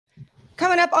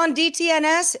Coming up on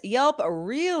DTNS, Yelp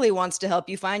really wants to help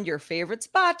you find your favorite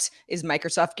spot. Is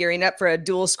Microsoft gearing up for a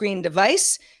dual screen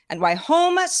device? And why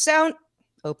home sound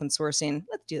open sourcing?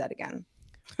 Let's do that again.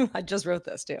 I just wrote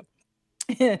this too.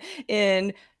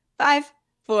 In 5,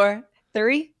 4,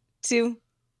 3, 2.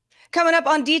 Coming up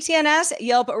on DTNS,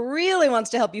 Yelp really wants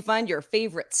to help you find your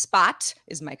favorite spot.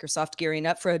 Is Microsoft gearing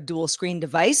up for a dual screen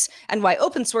device? And why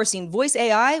open sourcing voice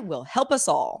AI will help us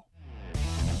all.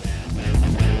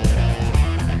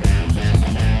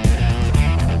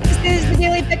 This is the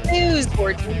Daily Tech News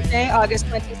for Tuesday, August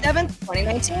 27th,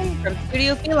 2019. From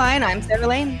Studio Feline, I'm Sarah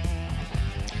Lane.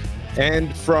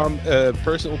 And from a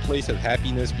personal place of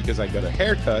happiness because I got a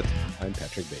haircut, I'm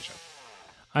Patrick Beja.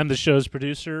 I'm the show's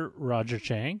producer, Roger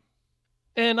Chang.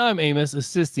 And I'm Amos,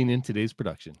 assisting in today's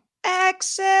production.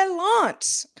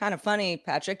 Excellent. Kind of funny,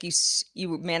 Patrick.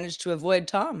 You managed to avoid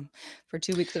Tom for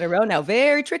 2 weeks in a row now.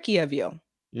 Very tricky of you.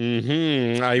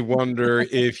 I wonder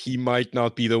if he might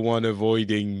not be the one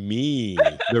avoiding me,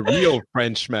 the real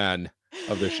Frenchman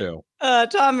of the show.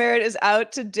 Tom Merritt is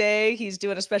out today. He's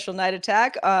doing a special night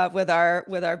attack with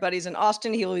our buddies in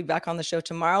Austin. He will be back on the show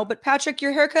tomorrow. But Patrick,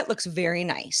 your haircut looks very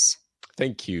nice.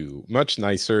 Thank you. Much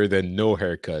nicer than no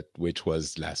haircut, which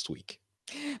was last week.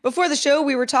 Before the show,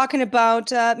 we were talking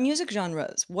about music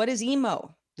genres. What is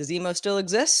emo? Does emo still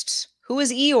exist? Who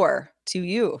is Eeyore to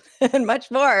you? And much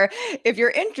more. If you're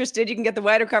interested, you can get the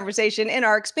wider conversation in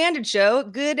our expanded show,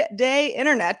 Good Day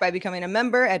Internet, by becoming a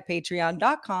member at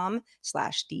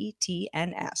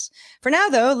patreon.com/DTNS. For now,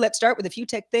 though, let's start with a few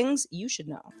tech things you should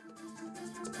know.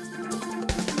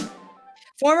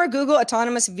 Former Google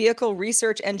autonomous vehicle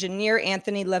research engineer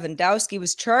Anthony Lewandowski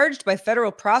was charged by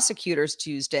federal prosecutors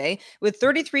Tuesday with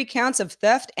 33 counts of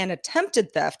theft and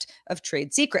attempted theft of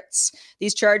trade secrets.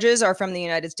 These charges are from the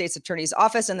United States Attorney's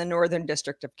Office in the Northern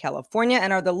District of California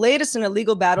and are the latest in a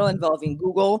legal battle involving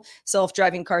Google,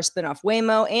 self-driving car spinoff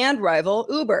Waymo, and rival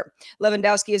Uber.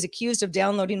 Lewandowski is accused of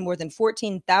downloading more than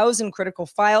 14,000 critical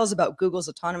files about Google's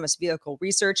autonomous vehicle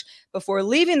research before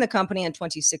leaving the company in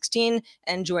 2016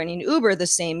 and joining Uber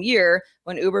the same year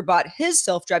when Uber bought his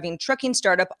self-driving trucking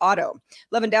startup Otto.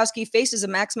 Lewandowski faces a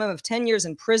maximum of 10 years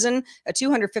in prison, a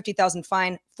 $250,000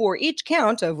 fine for each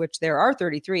count, of which there are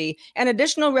 33, and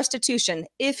additional restitution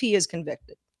if he is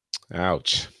convicted.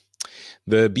 Ouch.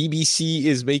 The BBC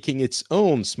is making its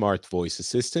own smart voice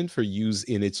assistant for use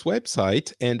in its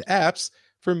website and apps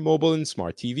for mobile and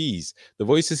smart TVs. The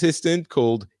voice assistant,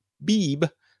 called Beeb,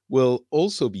 will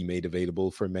also be made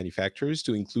available for manufacturers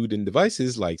to include in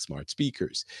devices like smart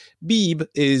speakers. Beeb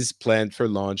is planned for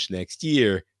launch next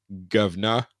year.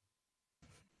 Govna.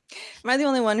 Am I the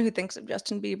only one who thinks of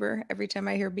Justin Bieber every time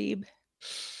I hear Beeb?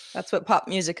 That's what pop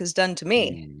music has done to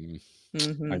me.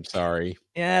 I'm sorry.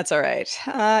 Yeah, it's all right.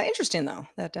 Interesting, though,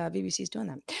 that BBC is doing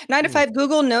that. 9 to 5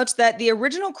 Google notes that the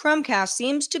original Chromecast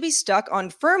seems to be stuck on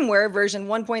firmware version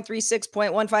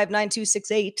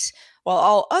 1.36.159268, while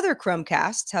all other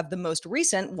Chromecasts have the most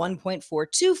recent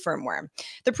 1.42 firmware.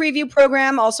 The preview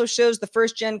program also shows the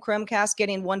first-gen Chromecast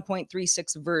getting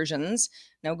 1.36 versions.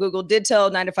 Now, Google did tell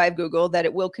 9 to 5 Google that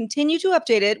it will continue to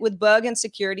update it with bug and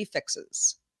security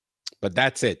fixes. But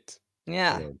that's it.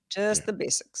 Yeah, just the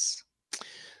basics.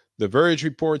 The Verge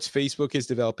reports Facebook is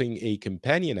developing a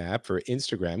companion app for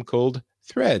Instagram called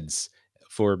Threads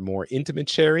for more intimate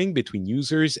sharing between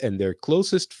users and their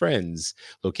closest friends.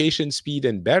 Location, speed,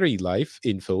 and battery life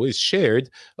info is shared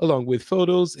along with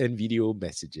photos and video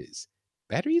messages.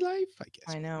 Battery life, I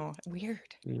guess. I know.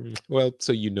 Weird. Well,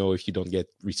 so you know if you don't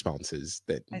get responses,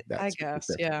 that that's I guess,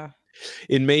 yeah.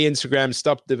 In May, Instagram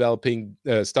stopped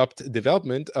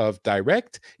development of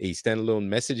Direct, a standalone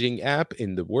messaging app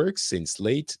in the works since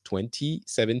late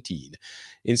 2017.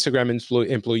 Instagram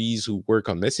employees who work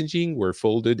on messaging were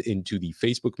folded into the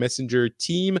Facebook Messenger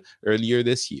team earlier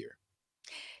this year.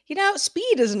 You know,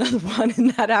 speed is another one in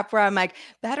that app where I'm like,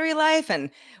 battery life, and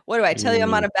what do I tell you?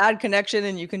 I'm on a bad connection,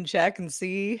 and you can check and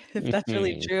see if that's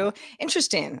really true.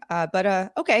 Interesting.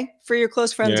 But okay, for your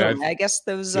close friends only. I guess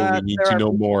those... So we need to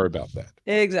know more about that.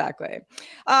 Exactly.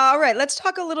 All right, let's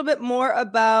talk a little bit more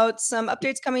about some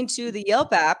updates coming to the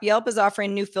Yelp app. Yelp is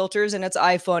offering new filters in its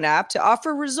iPhone app to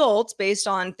offer results based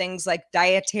on things like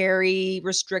dietary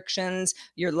restrictions,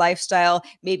 your lifestyle,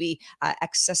 maybe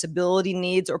accessibility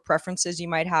needs or preferences you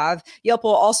might have. Yelp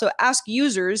will also ask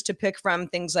users to pick from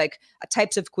things like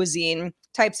types of cuisine,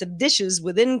 types of dishes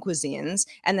within cuisines,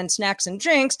 and then snacks and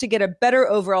drinks to get a better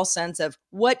overall sense of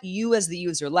what you as the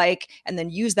user like, and then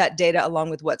use that data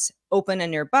along with what's open and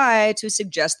nearby to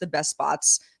suggest the best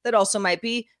spots that also might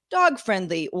be dog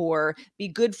friendly or be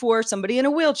good for somebody in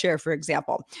a wheelchair, for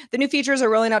example. The new features are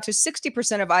rolling out to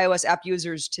 60% of iOS app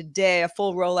users today. A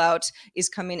full rollout is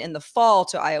coming in the fall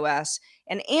to iOS.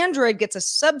 And Android gets a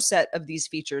subset of these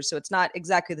features, so it's not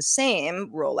exactly the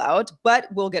same rollout, but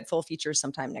we'll get full features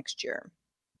sometime next year.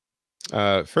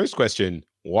 First question,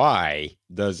 why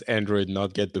does Android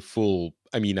not get the full?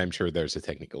 I mean, I'm sure there's a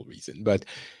technical reason, but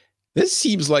this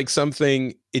seems like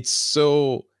something,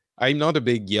 I'm not a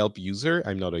big Yelp user.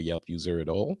 I'm not a Yelp user at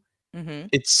all. Mm-hmm.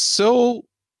 It's so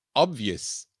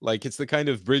obvious. Like, it's the kind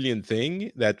of brilliant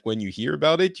thing that when you hear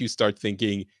about it, you start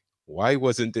thinking, why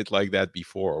wasn't it like that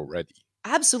before already?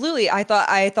 Absolutely. I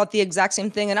thought the exact same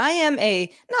thing. And I am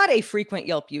not a frequent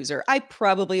Yelp user. I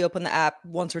probably open the app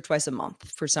once or twice a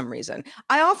month for some reason.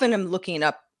 I often am looking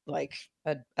up like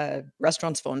a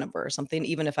restaurant's phone number or something,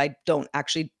 even if I don't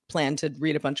actually plan to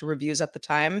read a bunch of reviews at the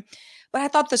time. But I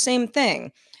thought the same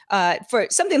thing. For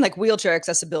something like wheelchair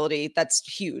accessibility, that's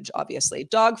huge, obviously.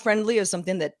 Dog friendly is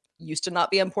something that used to not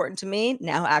be important to me,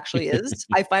 now actually is.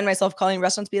 I find myself calling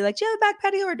restaurants, be like, do you have a back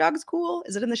patio? Our dog's cool.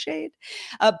 Is it in the shade?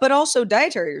 But also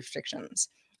dietary restrictions.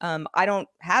 I don't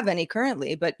have any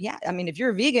currently, but yeah, I mean, if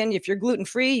you're a vegan, if you're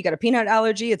gluten-free, you got a peanut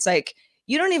allergy, it's like,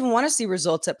 you don't even want to see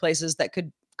results at places that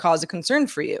could cause a concern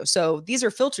for you. So these are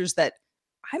filters that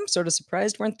I'm sort of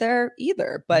surprised weren't there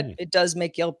either, but it does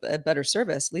make Yelp a better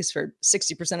service, at least for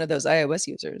 60% of those iOS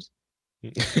users.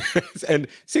 And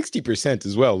 60%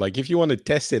 as well. Like, if you want to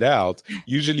test it out,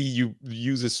 usually you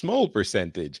use a small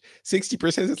percentage.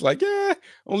 60% is like,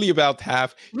 only about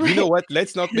half. Right. You know what?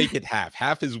 Let's not make it half.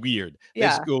 Half is weird.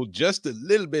 Yeah. Let's go just a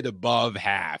little bit above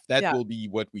half. That will be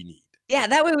what we need. Yeah,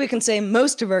 that way we can say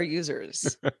most of our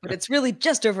users, but it's really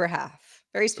just over half,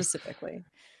 very specifically.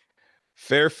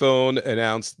 Fairphone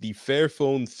announced the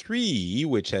Fairphone 3,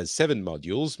 which has 7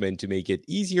 modules meant to make it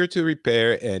easier to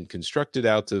repair and constructed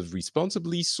out of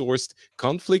responsibly sourced,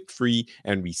 conflict-free,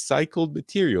 and recycled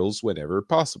materials whenever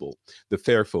possible. The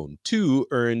Fairphone 2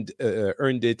 earned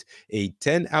it a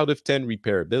 10 out of 10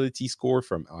 repairability score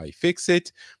from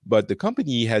iFixit, but the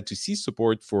company had to cease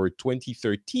support for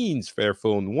 2013's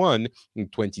Fairphone 1 in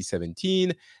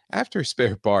 2017 after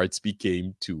spare parts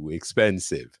became too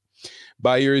expensive.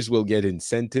 Buyers will get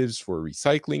incentives for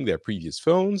recycling their previous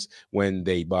phones when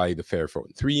they buy the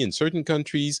Fairphone 3 in certain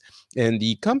countries, and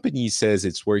the company says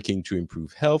it's working to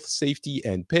improve health, safety,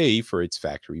 and pay for its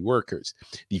factory workers.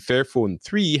 The Fairphone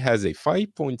 3 has a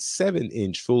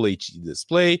 5.7-inch Full HD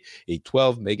display, a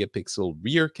 12-megapixel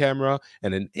rear camera,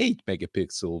 and an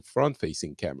 8-megapixel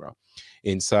front-facing camera.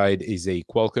 Inside is a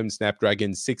Qualcomm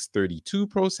Snapdragon 632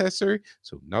 processor,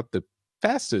 so not the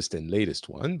fastest and latest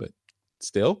one, but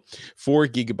still, 4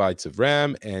 gigabytes of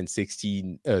RAM and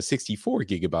 64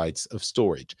 gigabytes of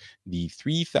storage. The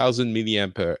 3000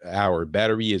 milliampere hour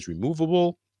battery is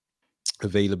removable.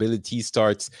 Availability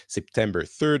starts September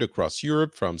 3rd across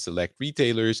Europe from select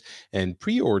retailers, and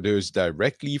pre-orders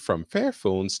directly from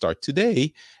Fairphone start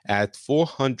today at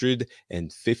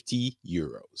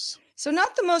 €450. So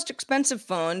not the most expensive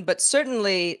phone, but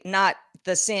certainly not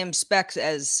the same specs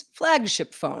as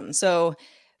flagship phone. So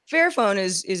Fairphone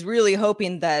is really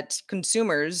hoping that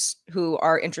consumers who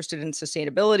are interested in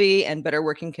sustainability and better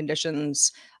working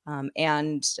conditions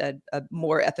and a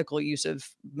more ethical use of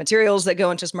materials that go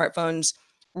into smartphones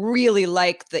really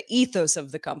like the ethos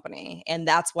of the company, and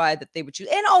that's why that they would choose.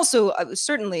 And also,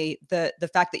 certainly the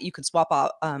fact that you could swap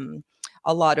out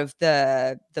a lot of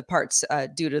the parts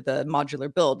due to the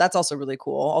modular build. That's also really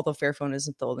cool. Although Fairphone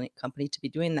isn't the only company to be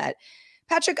doing that.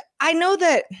 Patrick, I know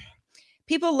that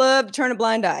people love to turn a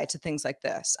blind eye to things like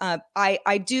this.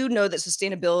 I do know that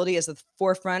sustainability is at the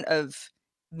forefront of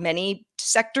many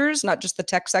sectors, not just the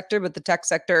tech sector, but the tech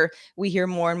sector, we hear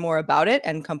more and more about it,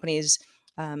 and companies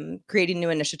creating new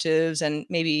initiatives and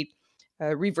maybe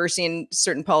reversing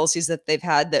certain policies that they've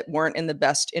had that weren't in the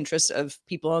best interest of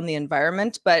people and the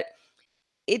environment. But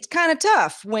it's kind of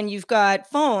tough when you've got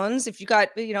phones, if you got,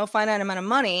 finite amount of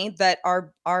money that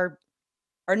are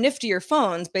niftier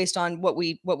phones based on what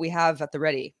we have at the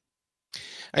ready.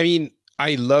 I mean,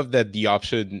 I love that the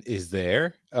option is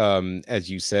there. As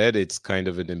you said, it's kind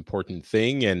of an important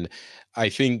thing. And I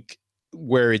think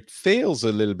where it fails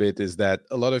a little bit is that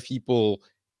a lot of people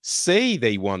say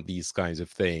they want these kinds of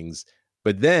things,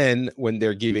 but then when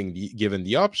they're given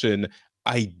the option,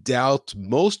 I doubt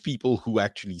most people who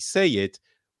actually say it,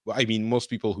 I mean,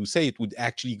 most people who say it would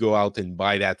actually go out and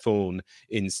buy that phone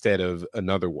instead of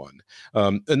another one.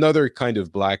 Another kind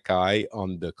of black eye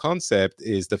on the concept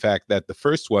is the fact that the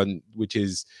first one, which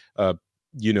is,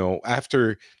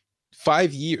 after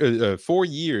 4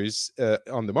 years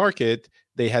on the market,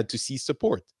 they had to cease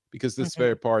support because the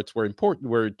spare parts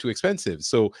were too expensive.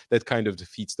 So that kind of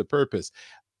defeats the purpose.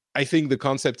 I think the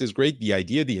concept is great. The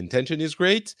idea, the intention is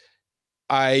great.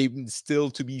 I'm still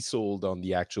to be sold on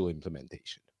the actual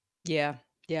implementation. Yeah,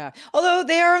 yeah. Although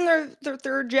they are on their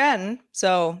third gen,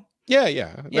 so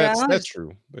Yeah, that's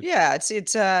true. But yeah, it's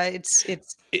it's a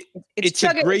it's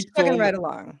great chugging phone. right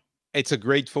along. It's a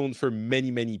great phone for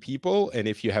many people, and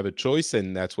if you have a choice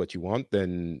and that's what you want,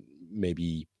 then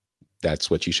maybe that's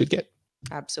what you should get.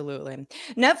 Absolutely.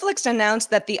 Netflix announced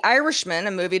that The Irishman,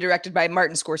 a movie directed by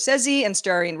Martin Scorsese and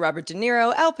starring Robert De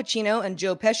Niro, Al Pacino, and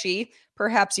Joe Pesci,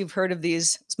 perhaps you've heard of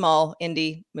these small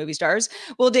indie movie stars,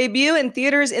 will debut in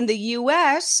theaters in the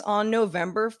US on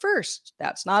November 1st.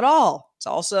 That's not all. It's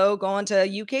also going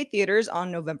to UK theaters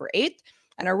on November 8th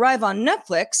and arrive on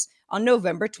Netflix on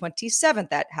November 27th.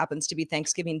 That happens to be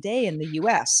Thanksgiving Day in the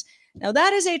US. Now,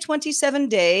 that is a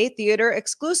 27-day theater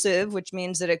exclusive, which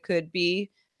means that it could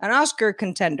be an Oscar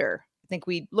contender. I think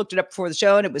we looked it up before the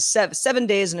show, and it was 7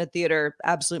 days in a theater,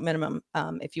 absolute minimum,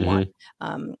 if you want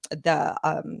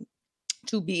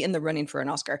to be in the running for an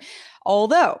Oscar.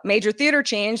 Although major theater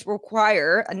chains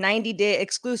require a 90-day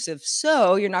exclusive,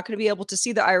 so you're not going to be able to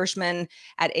see The Irishman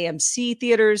at AMC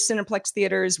theaters, Cineplex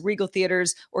theaters, Regal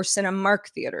theaters, or Cinemark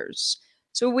theaters.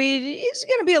 So it's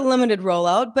going to be a limited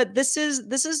rollout, but this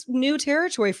is new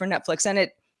territory for Netflix, and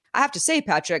I have to say,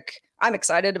 Patrick, I'm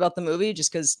excited about the movie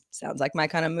just because it sounds like my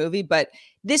kind of movie, but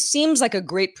this seems like a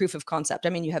great proof of concept. I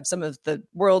mean, you have some of the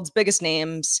world's biggest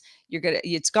names.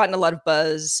 It's gotten a lot of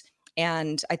buzz,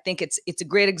 and I think it's a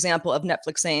great example of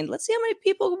Netflix saying, let's see how many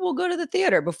people will go to the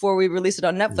theater before we release it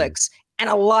on Netflix. And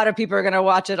a lot of people are going to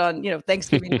watch it on,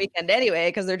 Thanksgiving weekend anyway,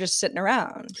 because they're just sitting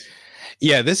around.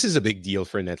 Yeah, this is a big deal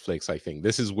for Netflix, I think.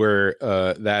 This is where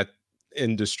that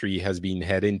industry has been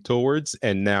heading towards,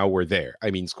 and now we're there.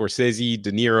 I mean, Scorsese, De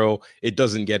Niro, it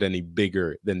doesn't get any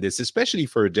bigger than this, especially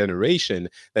for a generation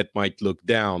that might look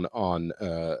down on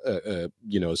a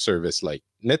service like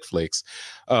Netflix.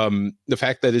 The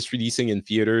fact that it's releasing in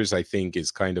theaters, I think, is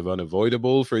kind of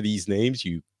unavoidable for these names.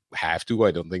 You have to.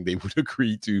 I don't think they would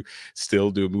agree to still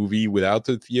do a movie without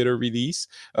a theater release.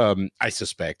 I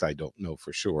suspect, I don't know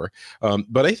for sure,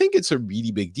 but I think it's a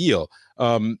really big deal.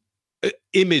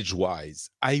 Image wise,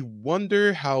 I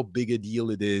wonder how big a deal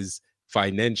it is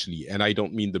financially. And I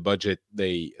don't mean the budget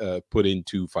they put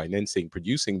into financing,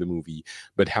 producing the movie,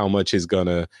 but how much is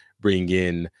gonna bring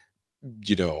in,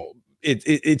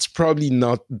 it's probably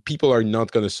not, people are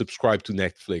not going to subscribe to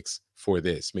Netflix for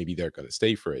this. Maybe they're going to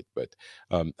stay for it. But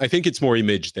I think it's more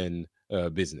image than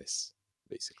business,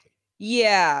 basically.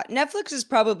 Yeah, Netflix is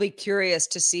probably curious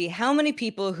to see how many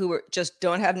people who just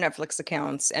don't have Netflix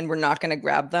accounts and we're not going to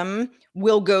grab them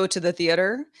will go to the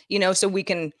theater, so we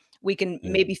can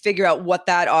maybe figure out what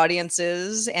that audience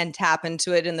is and tap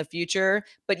into it in the future.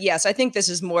 But yes, I think this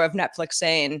is more of Netflix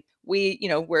saying,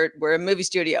 we're a movie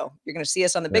studio. You're going to see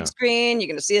us on the big screen. You're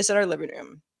going to see us in our living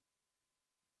room.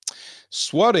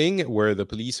 Swatting, where the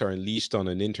police are unleashed on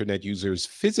an internet user's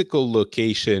physical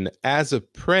location as a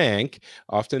prank,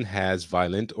 often has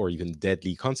violent or even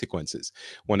deadly consequences.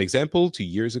 One example, 2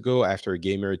 years ago, after a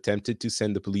gamer attempted to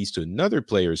send the police to another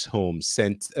player's home,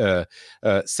 sent them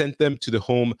to the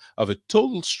home of a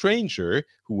total stranger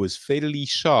who was fatally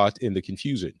shot in the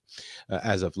confusion.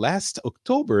 As of last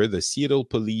October, the Seattle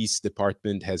Police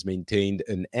Department has maintained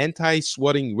an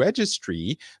anti-swatting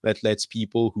registry that lets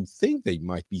people who think they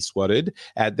might be swatted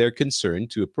add their concern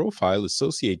to a profile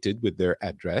associated with their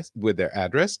address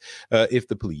if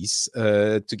the police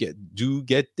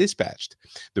get dispatched.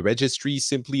 The registry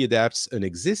simply adapts an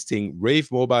existing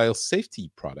Rave Mobile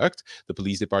safety product the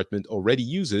police department already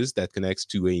uses that connects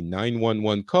to a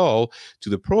 911 call to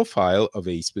the profile of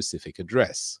a specific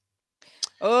address.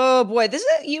 Oh boy,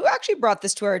 you actually brought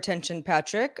this to our attention,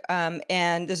 Patrick.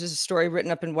 And this is a story written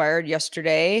up in Wired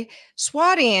yesterday.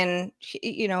 Swatting,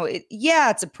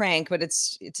 it's a prank, but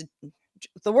it's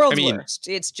the world's worst.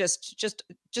 It's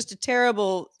just a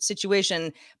terrible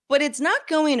situation, but it's not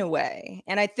going away.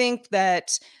 And I think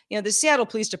that the Seattle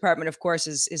Police Department, of course,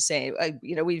 is saying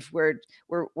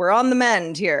we're on the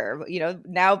mend here.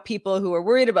 Now people who are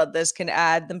worried about this can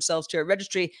add themselves to a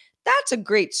registry. That's a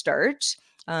great start.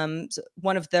 So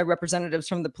one of the representatives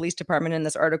from the police department in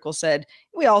this article said,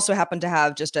 we also happen to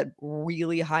have just a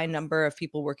really high number of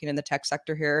people working in the tech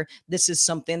sector here. This is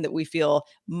something that we feel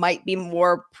might be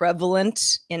more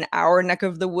prevalent in our neck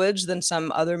of the woods than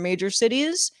some other major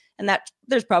cities. And that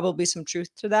there's probably some truth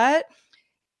to that.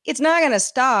 It's not going to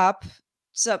stop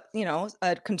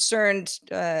a concerned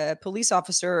police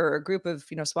officer or a group of,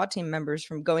 SWAT team members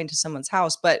from going to someone's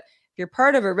house. But if you're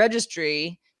part of a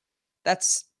registry,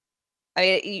 that's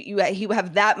I mean, you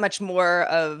have that much more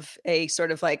of a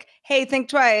sort of like, hey, think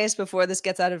twice before this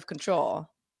gets out of control.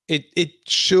 It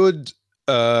should,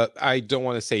 I don't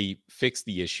want to say fix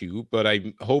the issue, but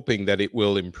I'm hoping that it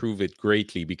will improve it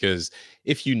greatly, because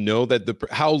if you know that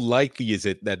how likely is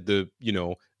it that the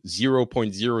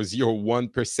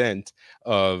 0.001%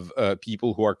 of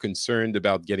people who are concerned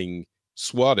about getting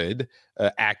swatted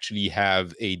actually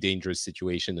have a dangerous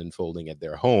situation unfolding at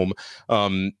their home.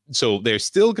 So they're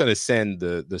still going to send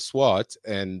the SWAT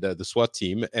and the SWAT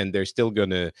team, and they're still going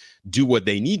to do what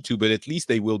they need to, but at least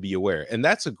they will be aware. And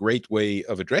that's a great way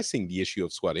of addressing the issue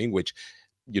of swatting, which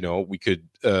we could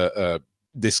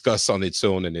discuss on its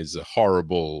own, and is a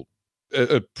horrible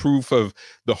a proof of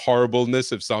the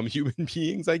horribleness of some human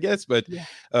beings, I guess. But Yeah.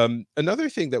 Another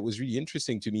thing that was really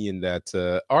interesting to me in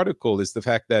that article is the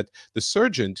fact that the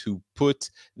sergeant who put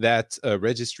that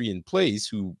registry in place,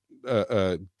 who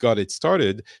got it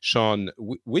started, Sean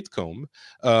Whitcomb,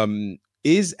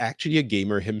 is actually a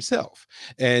gamer himself.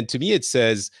 And to me, it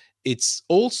says it's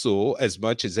also, as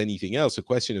much as anything else, a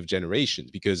question of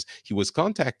generations, because he was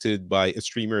contacted by a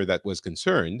streamer that was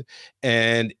concerned,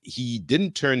 and he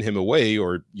didn't turn him away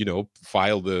or,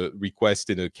 file the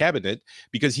request in a cabinet,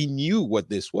 because he knew what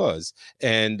this was,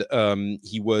 and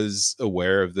he was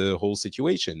aware of the whole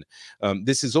situation.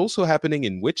 This is also happening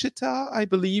in Wichita, I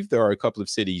believe. There are a couple of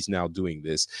cities now doing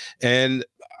this, and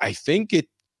I think it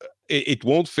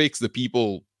won't fix the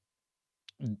people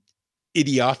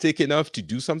idiotic enough to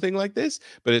do something like this,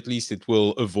 but at least it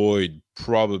will avoid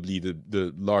probably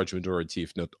the large majority,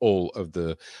 if not all, of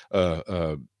the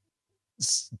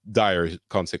dire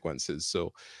consequences.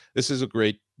 So this is a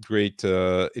great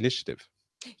initiative.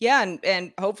 Yeah,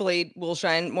 and hopefully we'll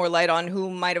shine more light on who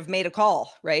might have made a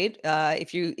call, right?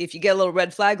 If you get a little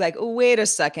red flag, like, oh, wait a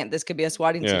second, this could be a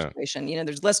swatting situation.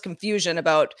 There's less confusion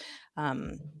about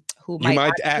who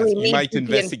might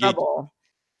investigate.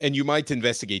 And you might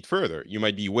investigate further. You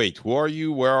might be, wait, who are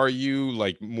you? Where are you?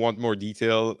 Like, want more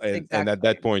detail. And at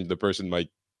that point, the person might,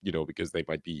 because they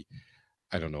might be,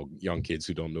 I don't know, young kids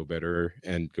who don't know better,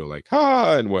 and go like,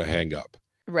 and we'll hang up.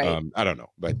 Right. I don't know,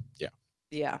 but yeah.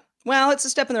 Yeah. Well, it's a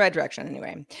step in the right direction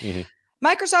anyway. Mm-hmm.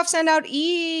 Microsoft sent out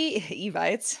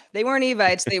evites. They weren't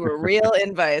evites, they were real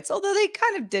invites, although they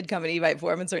kind of did come in evite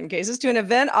form in certain cases, to an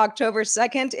event October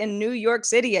 2nd in New York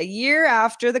City, a year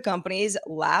after the company's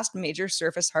last major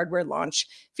Surface hardware launch,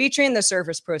 featuring the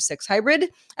Surface Pro 6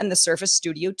 Hybrid and the Surface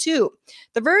Studio 2.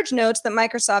 The Verge notes that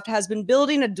Microsoft has been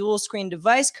building a dual-screen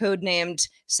device codenamed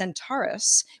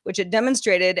Centaurus, which it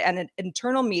demonstrated at an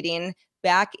internal meeting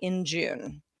back in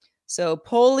June. So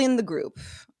polling the group.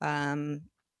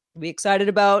 We excited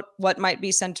about what might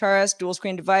be Centaurus dual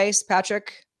screen device?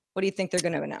 Patrick, what do you think they're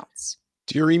going to announce?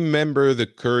 Do you remember the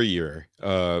Courier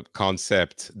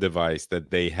concept device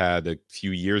that they had a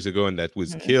few years ago, and that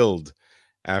was killed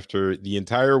after the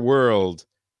entire world,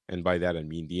 and by that I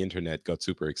mean the internet, got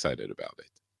super excited about it?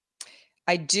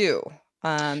 I do.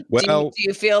 Do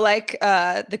you feel like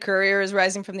the Courier is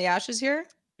rising from the ashes here?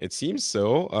 It seems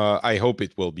so. I hope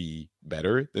it will be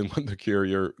better than what the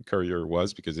Courier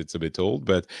was, because it's a bit old.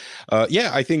 But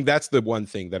yeah, I think that's the one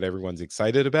thing that everyone's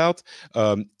excited about.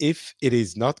 If it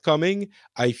is not coming,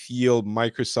 I feel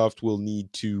Microsoft will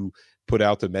need to put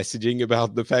out a messaging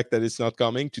about the fact that it's not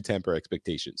coming to temper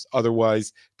expectations.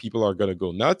 Otherwise, people are going to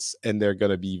go nuts, and they're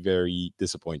going to be very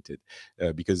disappointed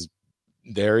because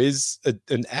there is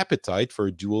an appetite for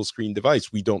a dual screen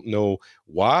device. We don't know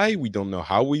why, we don't know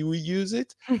how we will use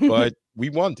it, but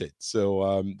we want it.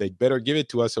 So they'd better give it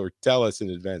to us, or tell us in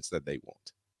advance that they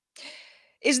won't.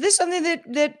 Is this something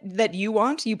that you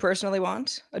want? You personally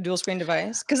want a dual screen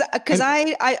device? Because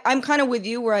I'm kind of with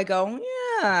you, where I go,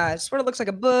 yeah, it sort of looks like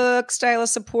a book,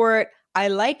 stylus support. I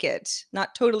like it.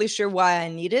 Not totally sure why I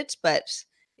need it, but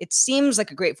it seems like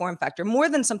a great form factor, more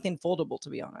than something foldable, to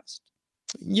be honest.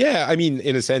 Yeah, I mean,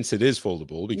 in a sense, it is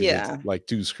foldable, because it's like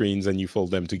two screens and you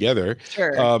fold them together.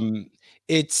 Sure.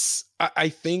 I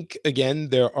think, again,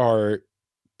 there are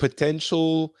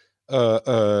potential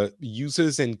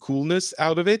uses and coolness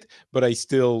out of it, but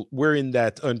we're in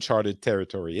that uncharted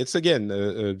territory. It's,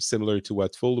 again, similar to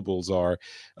what foldables are.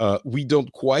 We don't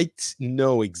quite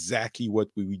know exactly what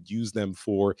we would use them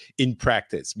for in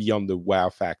practice, beyond the wow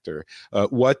factor.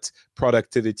 What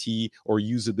productivity or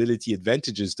usability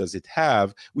advantages does it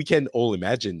have? We can all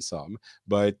imagine some,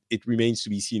 but it remains to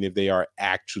be seen if they are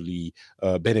actually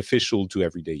beneficial to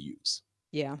everyday use.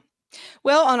 Yeah.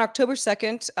 Well, on October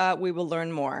 2nd, we will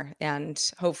learn more, and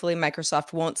hopefully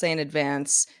Microsoft won't say in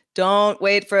advance, don't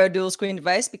wait for a dual screen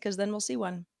device, because then we'll see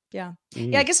one. Yeah.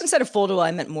 Yeah, I guess instead of foldable,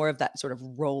 I meant more of that sort of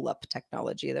roll-up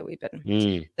technology that we've been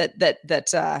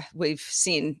we've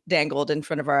seen dangled in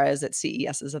front of our eyes at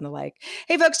CESs and the like.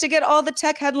 Hey, folks, to get all the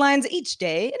tech headlines each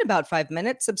day in about 5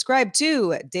 minutes, subscribe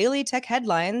to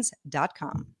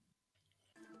dailytechheadlines.com.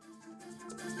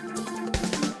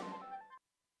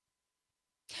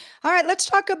 All right, let's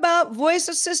talk about voice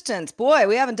assistants. Boy,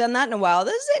 we haven't done that in a while.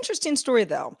 This is an interesting story,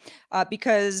 though,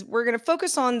 because we're going to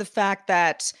focus on the fact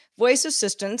that voice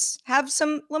assistants have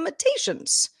some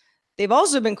limitations. They've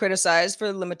also been criticized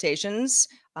for limitations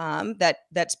that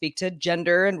speak to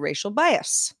gender and racial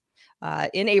bias.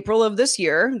 In April of this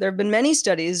year, there have been many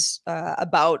studies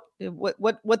about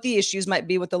what the issues might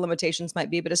be, what the limitations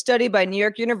might be. But a study by New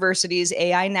York University's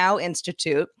AI Now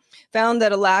Institute found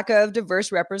that a lack of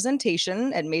diverse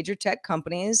representation at major tech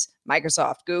companies,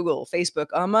 Microsoft, Google, Facebook,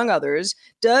 among others,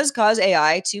 does cause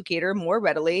AI to cater more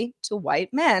readily to white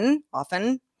men,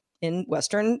 often in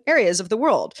Western areas of the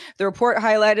world. The report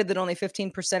highlighted that only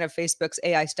 15% of Facebook's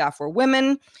AI staff were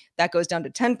women. That goes down to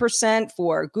 10%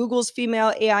 for Google's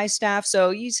female AI staff.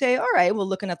 So you say, all right, well,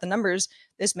 looking at the numbers,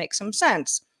 this makes some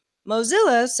sense.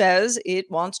 Mozilla says it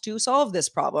wants to solve this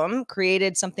problem,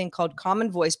 created something called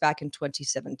Common Voice back in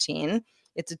 2017.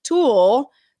 It's a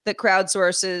tool that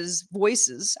crowdsources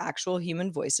voices, actual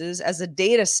human voices, as a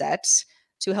data set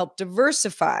to help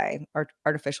diversify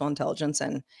artificial intelligence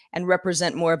and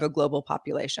represent more of a global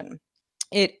population.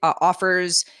 It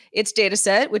offers its data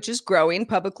set, which is growing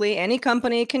publicly. Any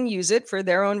company can use it for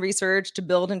their own research to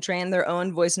build and train their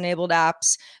own voice-enabled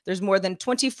apps. There's more than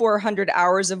 2,400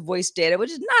 hours of voice data,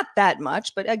 which is not that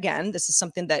much. But again, this is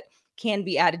something that can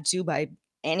be added to by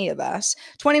any of us.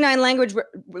 29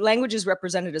 languages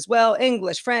represented as well: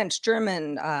 English, French,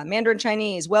 German, Mandarin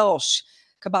Chinese, Welsh,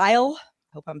 Kabyle.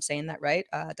 I hope I'm saying that right.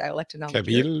 Dialect in Algeria.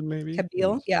 Kabyle, maybe?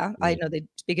 Kabyle, yeah. I know they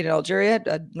speak it in Algeria,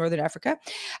 Northern Africa.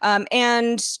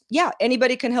 And yeah,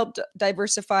 anybody can help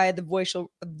diversify the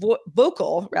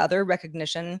vocal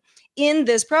recognition in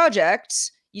this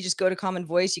project. You just go to Common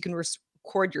Voice. You can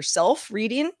record yourself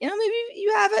reading. Maybe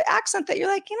you have an accent that you're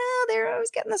like, they're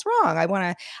always getting this wrong. I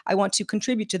want to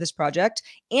contribute to this project.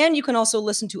 And you can also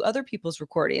listen to other people's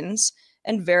recordings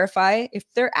and verify if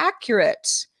they're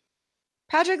accurate.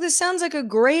 Patrick, this sounds like a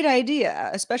great idea,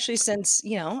 especially since,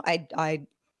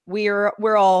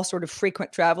 we're all sort of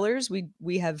frequent travelers.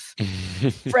 We have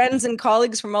friends and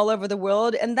colleagues from all over the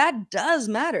world, and that does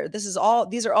matter. These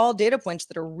are all data points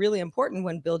that are really important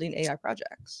when building AI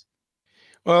projects.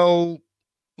 Well,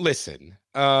 listen,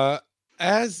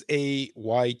 as a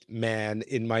white man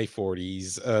in my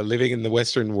 40s, living in the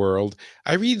Western world,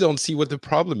 I really don't see what the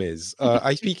problem is.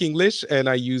 I speak English and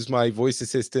I use my voice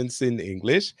assistants in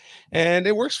English, and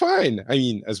it works fine. I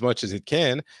mean, as much as it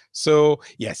can. So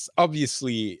yes,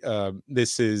 obviously,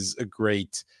 this is a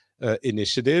great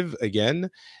initiative again.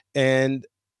 And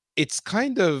it's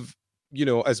kind of,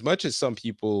 as much as some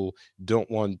people don't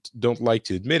like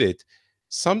to admit it,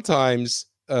 sometimes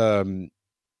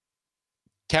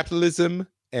capitalism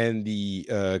and the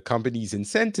company's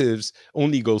incentives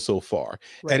only go so far.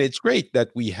 Right. And it's great that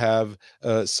we have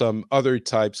some other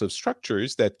types of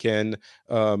structures that can,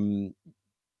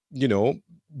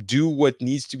 do what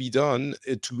needs to be done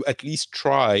to at least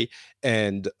try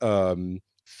and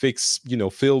fix,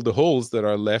 fill the holes that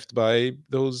are left by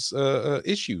those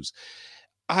issues.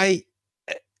 I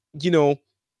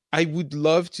would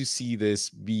love to see this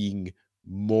being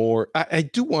more. I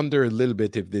do wonder a little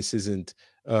bit if this isn't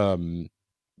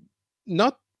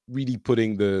not really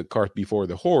putting the cart before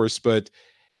the horse, but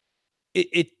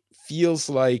it feels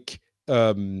like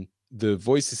the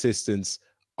voice assistants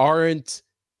aren't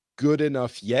good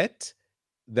enough yet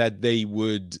that they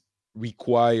would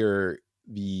require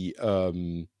the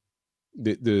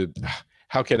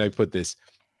how can I put this?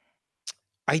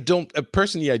 I don't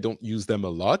personally, I don't use them a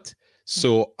lot,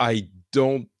 so I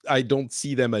don't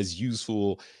see them as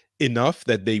useful enough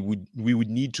that we would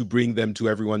need to bring them to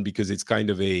everyone, because it's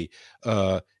kind of a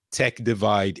tech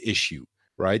divide issue,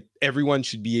 right? Everyone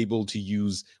should be able to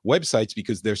use websites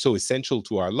because they're so essential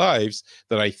to our lives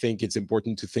that I think it's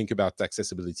important to think about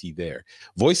accessibility there.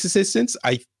 Voice assistants,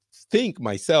 I think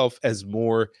myself as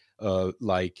more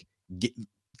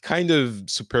kind of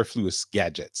superfluous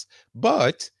gadgets,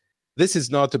 but this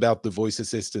is not about the voice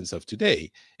assistants of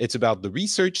today. It's about the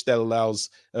research that allows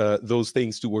those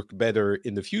things to work better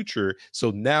in the future.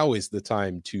 So now is the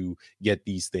time to get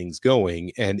these things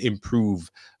going and improve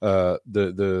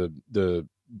the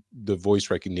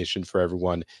voice recognition for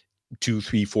everyone 2,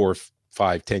 3, 4,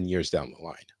 5, 10 years down the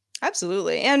line.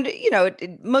 Absolutely. And,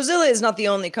 Mozilla is not the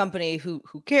only company who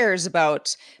cares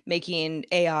about making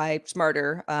AI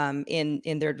smarter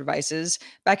in their devices.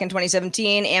 Back in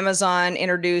 2017, Amazon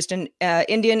introduced an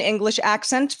Indian English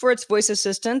accent for its voice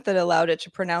assistant that allowed it to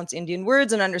pronounce Indian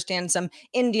words and understand some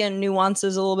Indian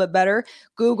nuances a little bit better.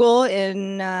 Google,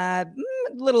 in a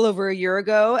little over a year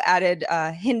ago, added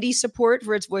Hindi support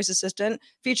for its voice assistant.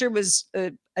 Feature was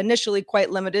initially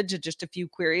quite limited to just a few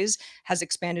queries, has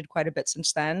expanded quite a bit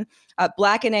since then.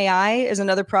 Black in AI is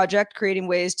another project creating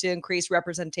ways to increase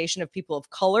representation of people of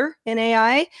color in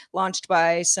AI, launched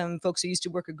by some folks who used to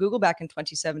work at Google back in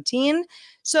 2017.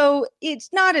 So it's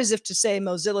not as if to say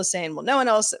Mozilla saying, well, no one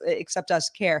else except us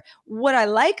care. What I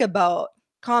like about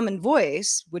Common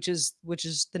Voice, which is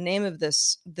the name of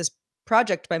this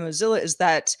project by Mozilla, is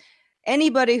that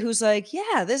anybody who's like,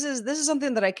 yeah, this is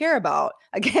something that I care about.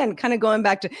 Again, kind of going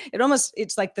back to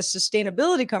it's like the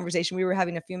sustainability conversation we were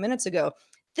having a few minutes ago.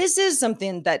 This is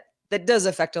something that does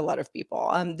affect a lot of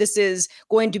people. This is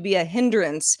going to be a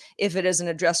hindrance if it isn't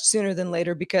addressed sooner than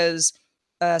later, because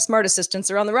smart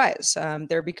assistants are on the rise.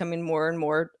 They're becoming more and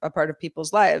more a part of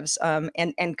people's lives,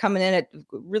 and coming in at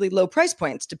really low price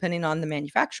points depending on the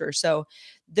manufacturer. So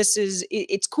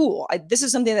it's cool. This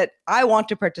is something that I want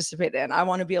to participate in. I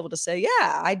want to be able to say,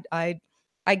 yeah, I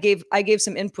gave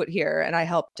some input here and I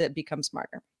helped it become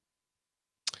smarter.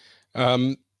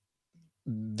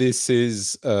 This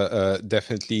is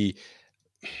definitely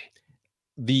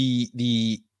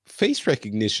the face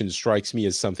recognition strikes me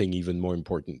as something even more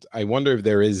important. I wonder if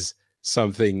there is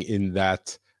something in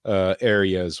that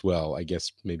area as well. I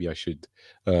guess maybe I should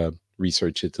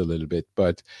research it a little bit,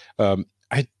 but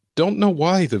I don't know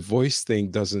why the voice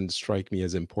thing doesn't strike me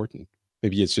as important.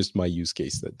 Maybe it's just my use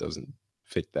case that doesn't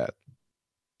fit that.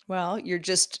 Well, you're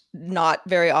just not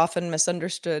very often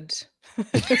misunderstood.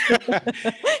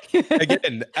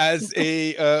 Again, as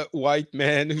a white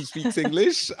man who speaks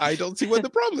English, I don't see what the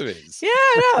problem is. Yeah,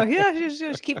 I know. Yeah,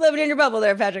 just keep living in your bubble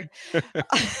there, Patrick.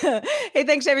 Hey,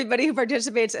 thanks to everybody who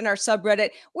participates in our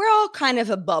subreddit. We're all kind of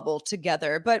a bubble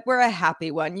together, but we're a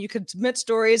happy one. You can submit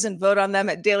stories and vote on them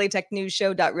at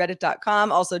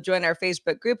dailytechnewsshow.reddit.com. Also, join our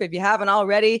Facebook group if you haven't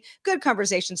already. Good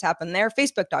conversations happen there.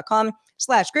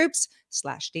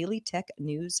 Facebook.com/groups/Daily Tech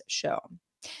News Show.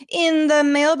 In the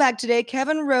mailbag today,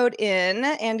 Kevin wrote in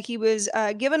and he was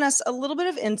giving us a little bit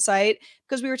of insight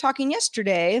because we were talking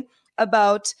yesterday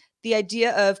about the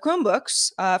idea of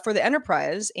Chromebooks for the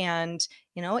enterprise, and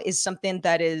is something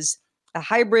that is a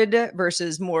hybrid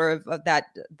versus more of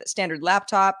that standard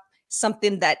laptop,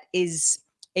 something that is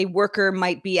a worker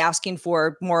might be asking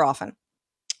for more often.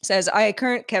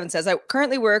 Kevin says, I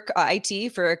currently work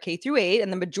IT for K through 8,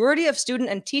 and the majority of student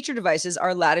and teacher devices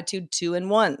are Latitude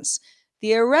 2-in-1s.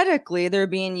 Theoretically, they're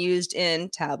being used in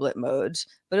tablet mode,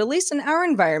 but at least in our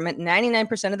environment,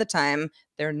 99% of the time,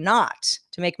 they're not.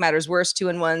 To make matters worse,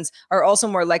 2-in-1s are also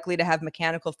more likely to have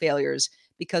mechanical failures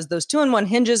because those 2-in-1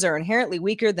 hinges are inherently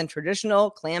weaker than traditional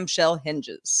clamshell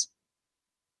hinges.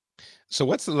 So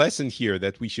what's the lesson here?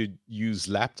 That we should use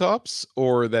laptops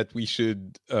or that we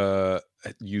should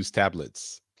use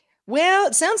tablets? Well,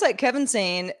 it sounds like Kevin's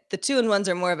saying the 2-in-1s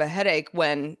are more of a headache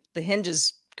when the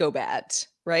hinges go bad,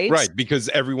 right? Right, because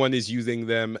everyone is using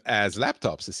them as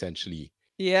laptops, essentially.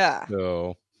 Yeah.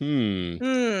 So,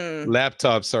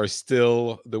 laptops are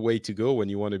still the way to go when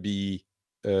you want to be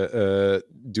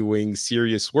doing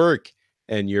serious work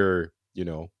and you're,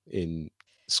 in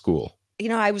school.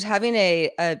 I was having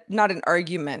not an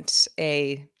argument,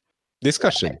 a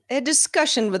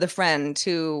discussion with a friend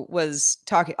who was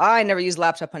talking. I never use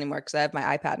laptop anymore because I have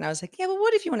my iPad, and I was like, yeah, well,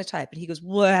 what if you want to type? And he goes,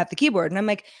 well, I have the keyboard. And I'm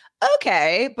like,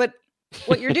 okay, but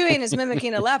what you're doing is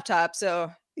mimicking a laptop.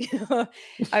 So,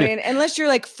 I mean, unless you're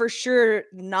like for sure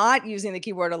not using the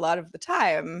keyboard a lot of the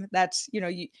time, that's,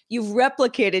 you've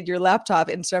replicated your laptop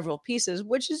in several pieces,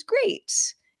 which is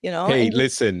great, Hey,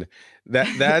 listen,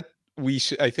 that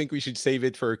I think we should save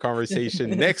it for a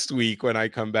conversation next week when I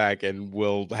come back, and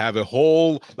we'll have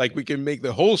we can make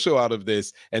the whole show out of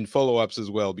this and follow-ups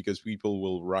as well, because people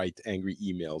will write angry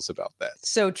emails about that.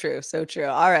 So true. So true.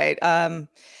 All right.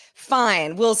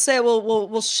 Fine. We'll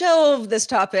shelve this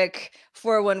topic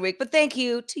for 1 week, but thank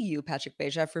you to you, Patrick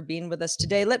Beja, for being with us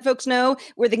today. Let folks know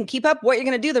where they can keep up what you're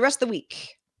going to do the rest of the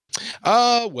week.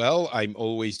 Well, I'm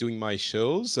always doing my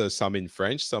shows, some in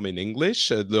French, some in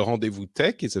English. Le Rendezvous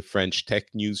Tech is a French tech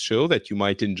news show that you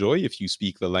might enjoy if you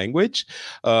speak the language.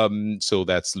 So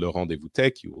that's Le Rendezvous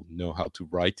Tech. You will know how to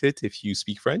write it if you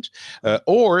speak French.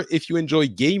 Or if you enjoy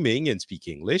gaming and speak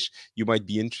English, you might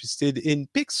be interested in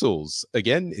Pixels.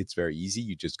 Again, it's very easy.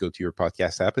 You just go to your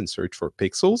podcast app and search for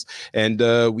Pixels. And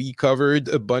we covered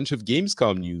a bunch of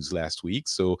Gamescom news last week.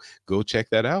 So go check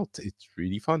that out. It's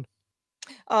really fun.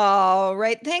 All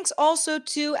right. Thanks also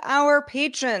to our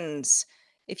patrons.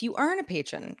 If you aren't a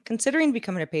patron, considering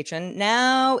becoming a patron,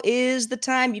 now is the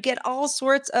time. You get all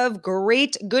sorts of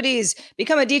great goodies.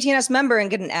 Become a DTNS member and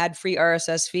get an ad-free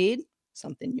RSS feed.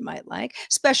 Something you might like.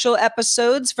 Special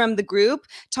episodes from the group.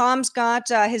 Tom's got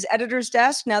his editor's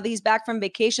desk. Now that he's back from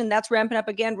vacation, that's ramping up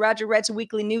again. Roger writes a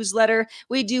weekly newsletter.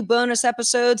 We do bonus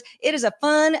episodes. It is a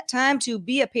fun time to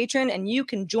be a patron, and you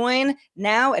can join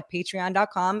now at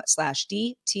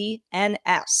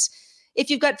patreon.com/DTNS. If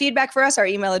you've got feedback for us, our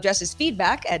email address is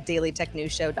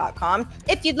feedback@dailytechnewsshow.com.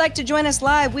 If you'd like to join us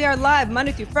live, we are live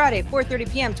Monday through Friday,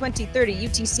 4:30 p.m., 2030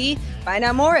 UTC. Find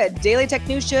out more at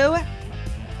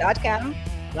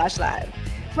dailytechnewsshow.com/live.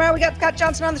 Tomorrow we got Scott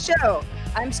Johnson on the show.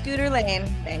 I'm Scooter Lane.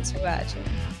 Thanks for watching.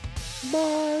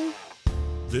 Bye.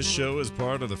 This show is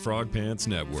part of the Frog Pants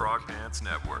Network. Frog Pants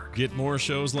Network. Get more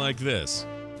shows like this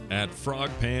at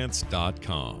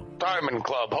frogpants.com. Diamond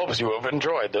Club hopes you have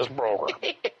enjoyed this program.